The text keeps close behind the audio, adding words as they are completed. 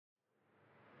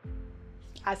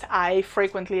As I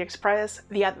frequently express,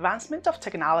 the advancement of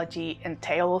technology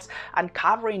entails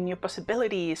uncovering new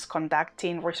possibilities,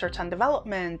 conducting research and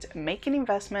development, making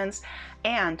investments,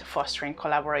 and fostering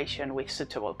collaboration with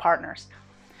suitable partners.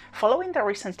 Following the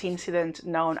recent incident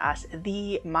known as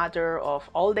the mother of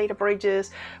all data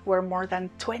breaches, where more than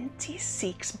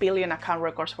 26 billion account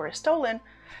records were stolen,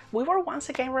 we were once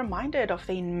again reminded of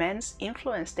the immense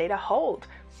influence data hold,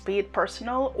 be it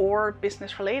personal or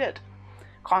business related.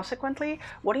 Consequently,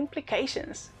 what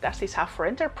implications does this have for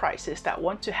enterprises that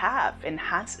want to have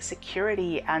enhanced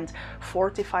security and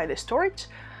fortify the storage?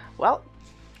 Well,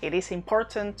 it is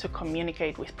important to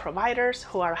communicate with providers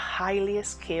who are highly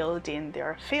skilled in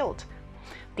their field.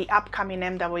 The upcoming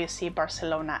MWC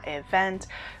Barcelona event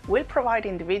will provide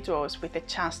individuals with a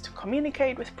chance to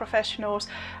communicate with professionals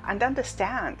and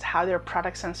understand how their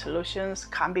products and solutions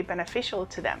can be beneficial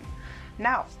to them.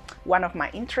 Now, one of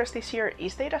my interests this year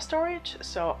is data storage,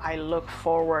 so I look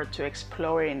forward to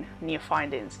exploring new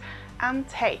findings. And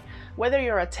hey, whether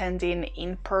you're attending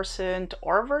in person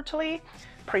or virtually,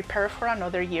 prepare for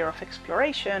another year of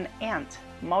exploration and,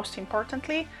 most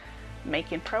importantly,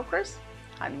 making progress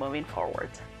and moving forward.